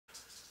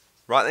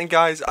Right then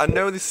guys, I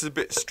know this is a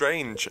bit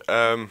strange.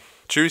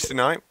 Tuesday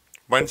night,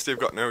 Wednesday I've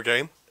got no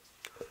game.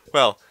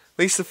 Well, at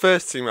least the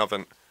first team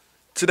haven't.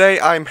 Today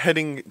I'm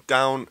heading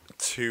down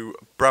to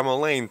Bramall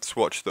Lane to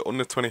watch the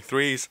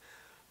under-23s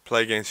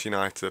play against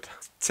United.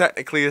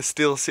 Technically a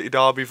Steel City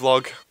Derby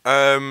vlog.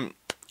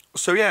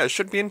 So yeah, it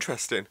should be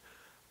interesting.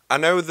 I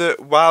know that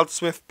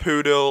Wildsmith,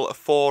 Poodle,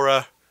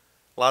 Afora,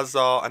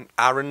 Lazar and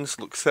Aaron's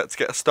look set to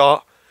get a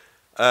start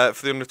for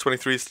the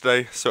under-23s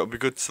today, so it'll be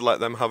good to let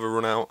them have a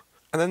run out.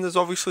 And then there's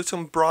obviously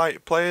some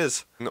bright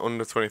players in the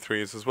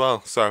under-23s as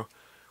well, so it'll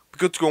be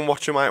good to go and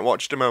watch them. I haven't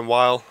watched them in a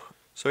while.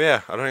 So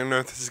yeah, I don't even know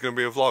if this is going to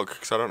be a vlog,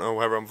 because I don't know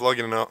whether I'm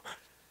vlogging or not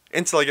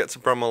until I get to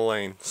Bramall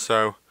Lane.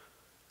 So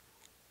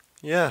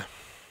yeah,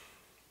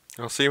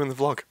 I'll see you in the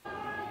vlog.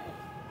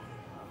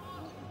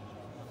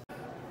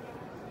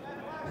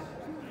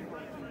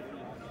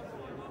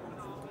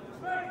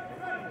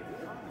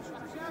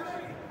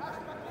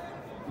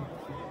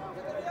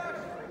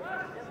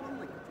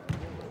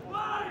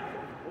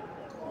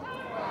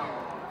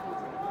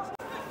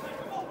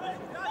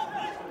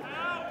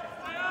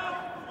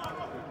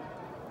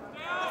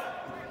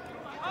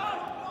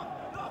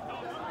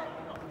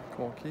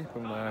 Come on, keep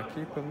him there,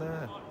 keep him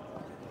there.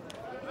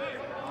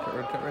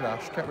 Get rid,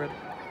 Ash, get rid.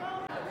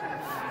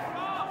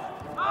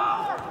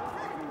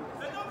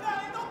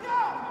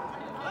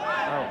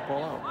 Out,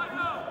 ball out.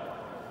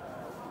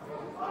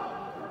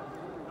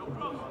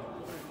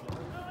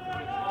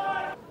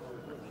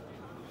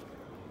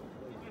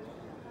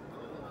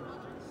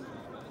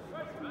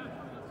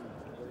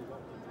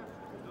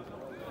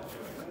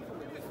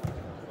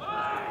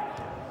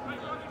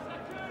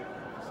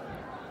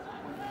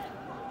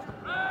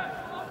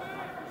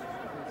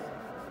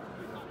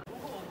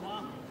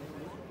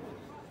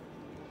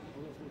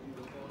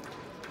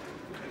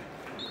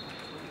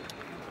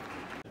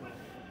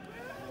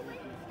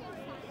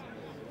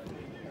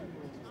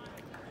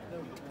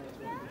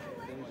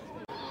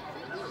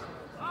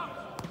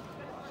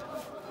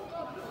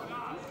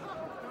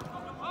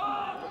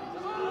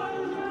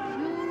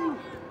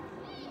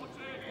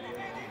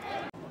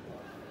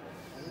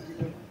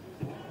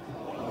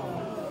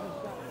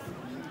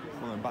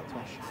 Back to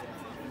Ash.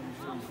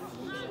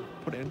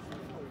 Put it in.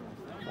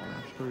 Come on,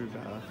 Ash, through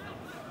better.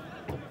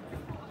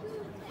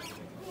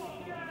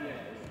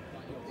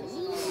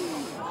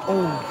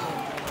 Oh,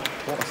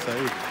 what a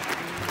save.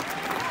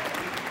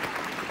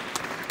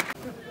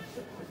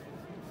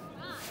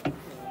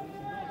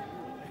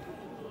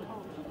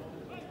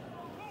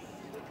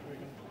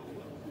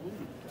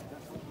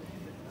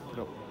 Good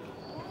up.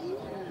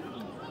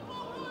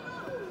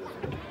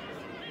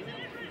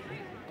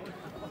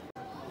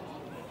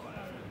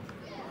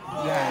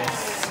 Yes.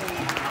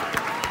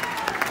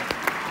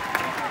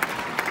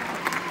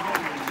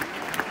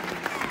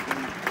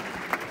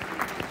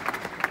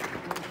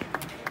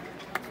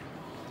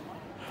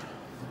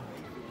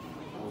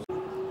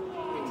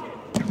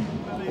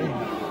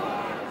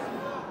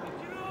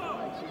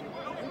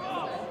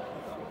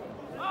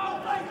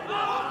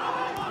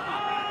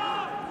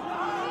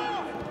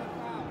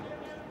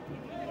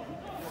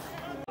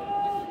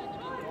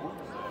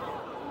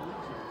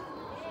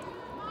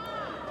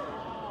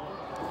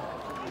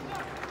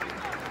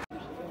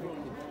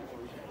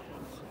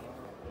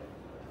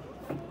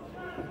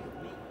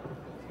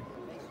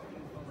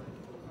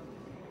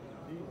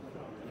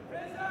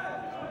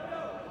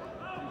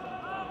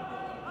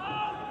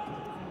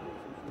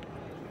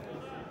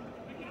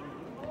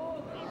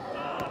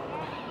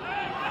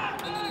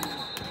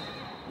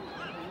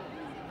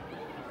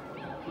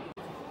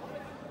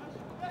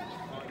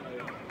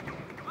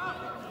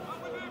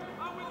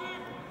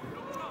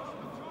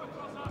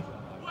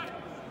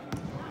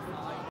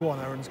 Go on,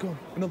 Aaron's gone.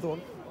 Another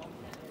one.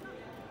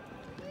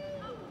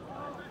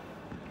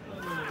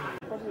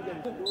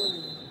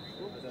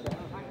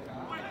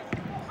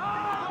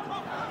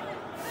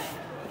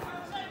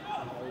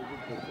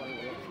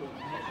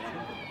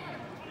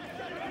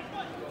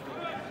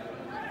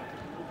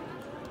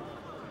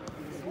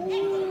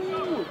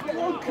 Ooh, come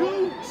on,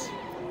 Coots!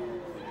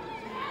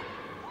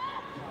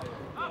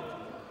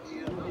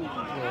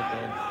 Well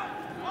done.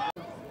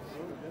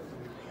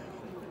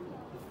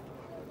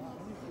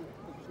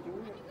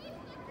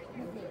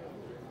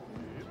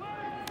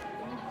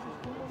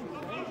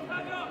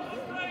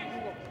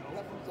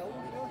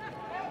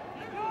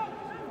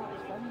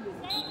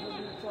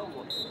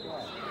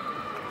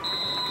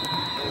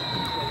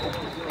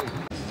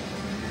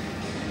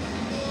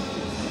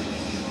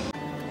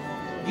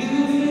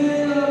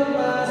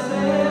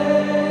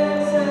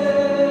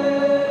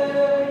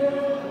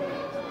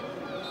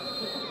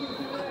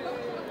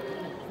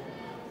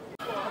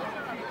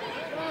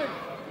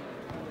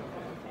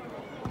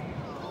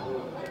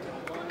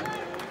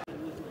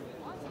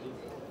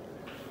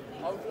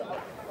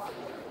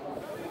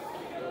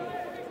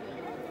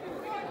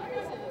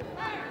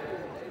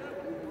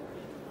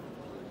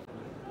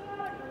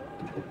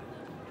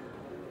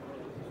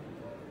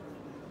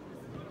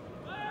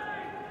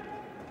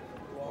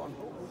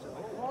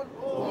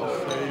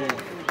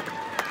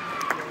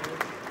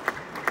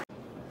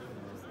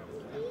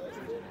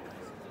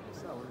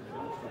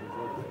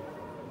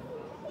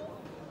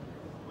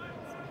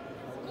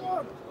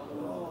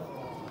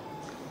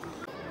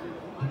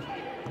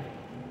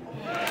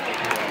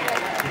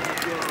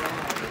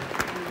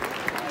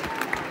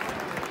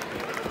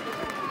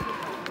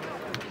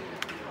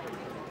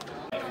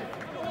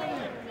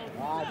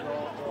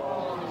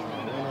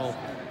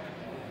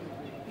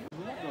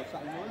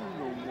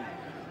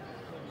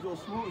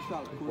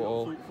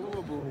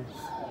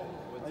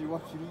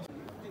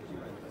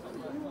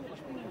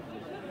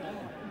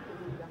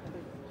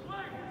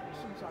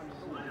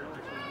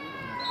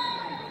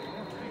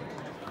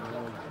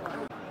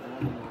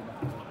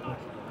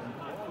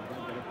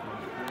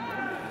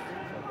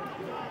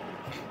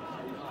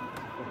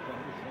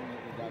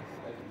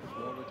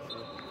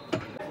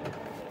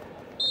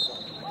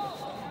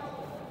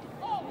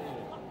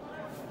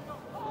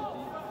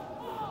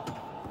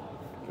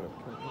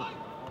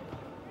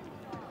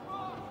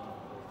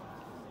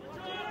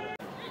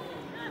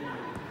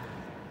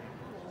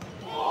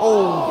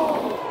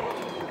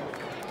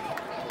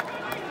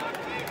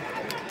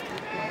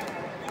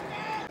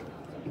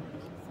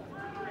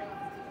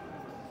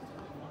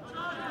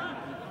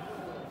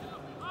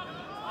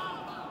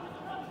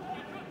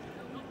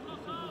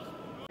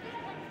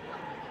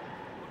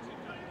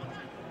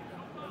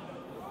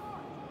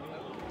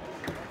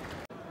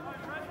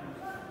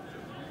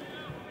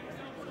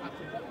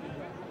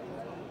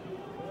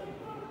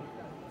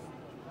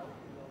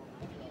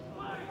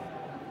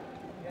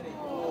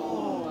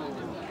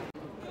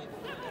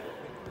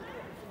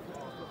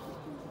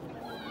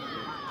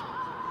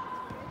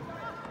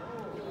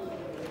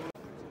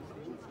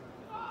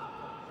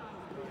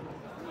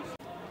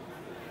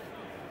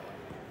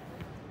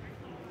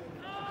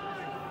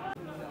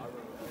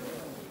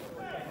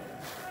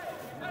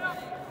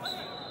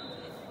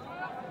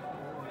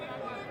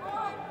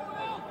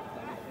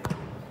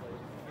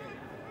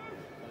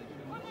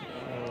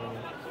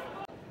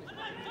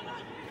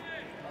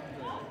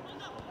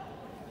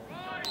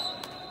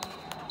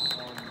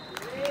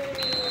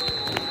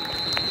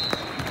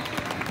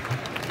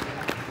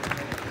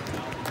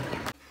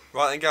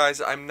 Right then guys,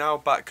 I'm now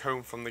back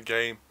home from the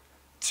game.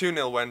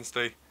 2-0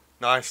 Wednesday.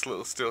 Nice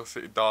little Steel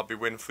City derby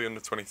win for the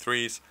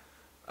under-23s.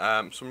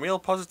 Some real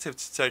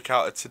positives to take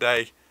out of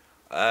today.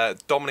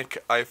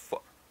 Dominic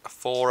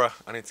Ifora,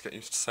 I need to get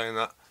used to saying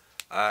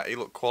that. He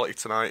looked quality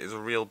tonight, he's a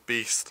real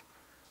beast.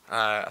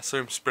 I saw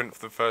him sprint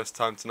for the first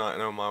time tonight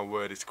and oh my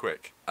word, he's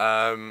quick.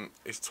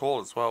 He's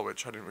tall as well,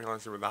 which I didn't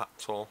realise he was that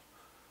tall.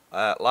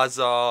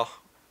 Lazar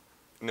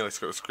nearly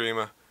scored a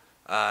screamer.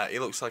 He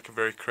looks like a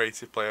very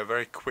creative player,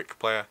 very quick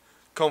player,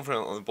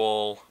 confident on the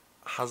ball,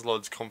 has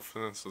loads of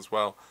confidence as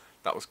well.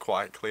 That was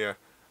quite clear.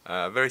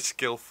 Very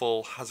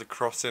skillful, has a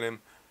cross in him,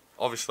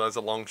 obviously has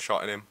a long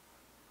shot in him.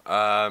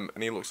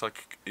 And he looks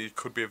like he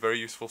could be a very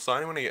useful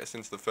signing when he gets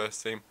into the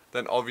first team.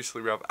 Then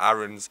obviously we have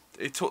Aaron's.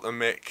 He took the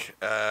mick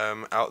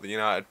out the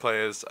United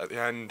players at the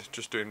end,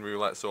 just doing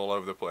roulettes all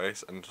over the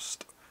place and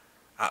just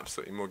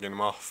absolutely mugging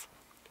them off.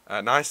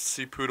 Nice to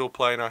see Poodle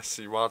play, nice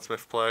to see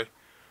Wildsmith play.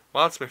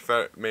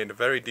 Wildsmith made a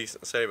very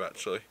decent save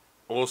actually.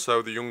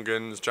 Also the young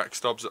guns, Jack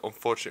Stobbs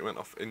unfortunately went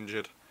off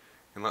injured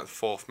in like the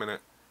 4th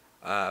minute.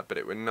 But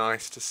it was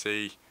nice to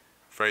see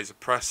Fraser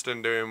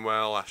Preston doing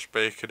well, Ash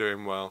Baker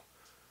doing well,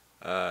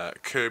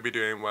 Kirby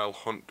doing well,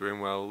 Hunt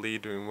doing well, Lee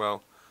doing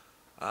well.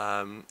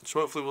 So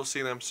hopefully we'll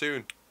see them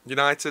soon.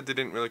 United, they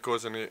didn't really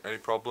cause any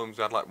problems.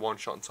 They had like 1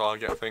 shot on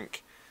target I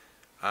think.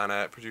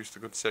 And produced a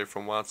good save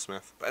from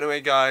Wildsmith. But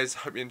anyway guys,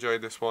 hope you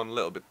enjoyed this one, a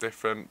little bit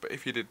different. But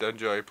if you did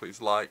enjoy, please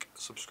like,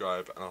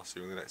 subscribe, and I'll see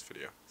you in the next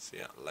video. See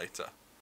ya later.